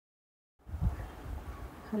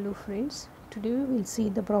Hello friends, today we will see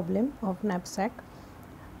the problem of knapsack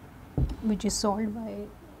which is solved by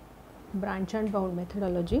branch and bound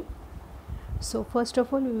methodology. So first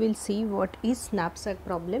of all we will see what is knapsack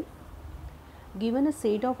problem. Given a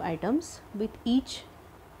set of items with each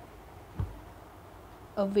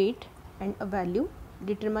a weight and a value,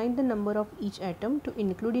 determine the number of each item to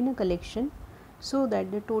include in a collection so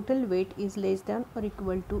that the total weight is less than or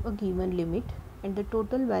equal to a given limit and the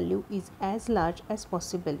total value is as large as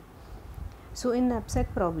possible. So in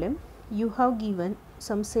knapsack problem, you have given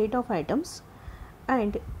some set of items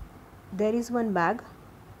and there is one bag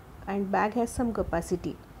and bag has some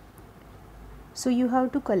capacity. So you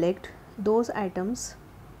have to collect those items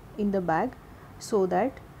in the bag so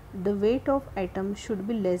that the weight of item should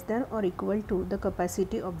be less than or equal to the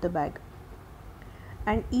capacity of the bag.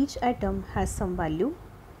 And each item has some value.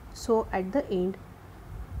 So at the end,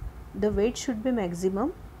 the weight should be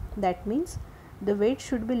maximum. That means the weight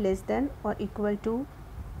should be less than or equal to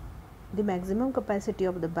the maximum capacity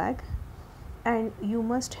of the bag and you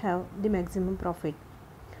must have the maximum profit.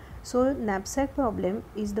 So knapsack problem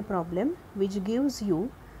is the problem which gives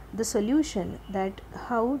you the solution that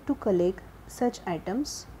how to collect such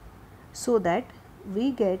items so that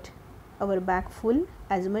we get our bag full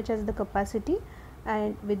as much as the capacity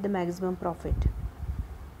and with the maximum profit.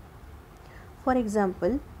 For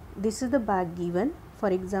example, this is the bag given. For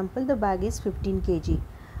example, the bag is 15 kg.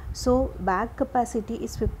 So bag capacity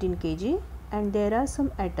is 15 kg and there are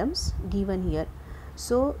some items given here.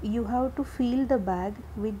 So you have to fill the bag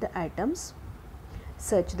with the items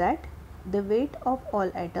such that the weight of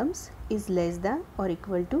all items is less than or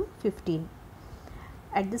equal to 15.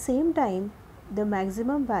 At the same time, the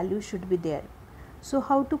maximum value should be there. So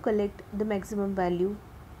how to collect the maximum value?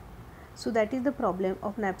 So that is the problem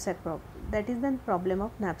of knapsack that is the problem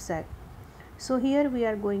of knapsack. So here we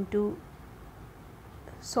are going to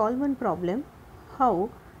solve one problem, how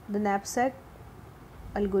the knapsack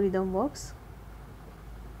algorithm works.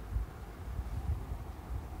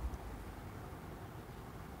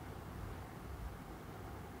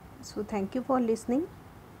 So thank you for listening.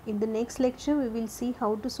 In the next lecture we will see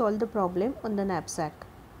how to solve the problem on the knapsack.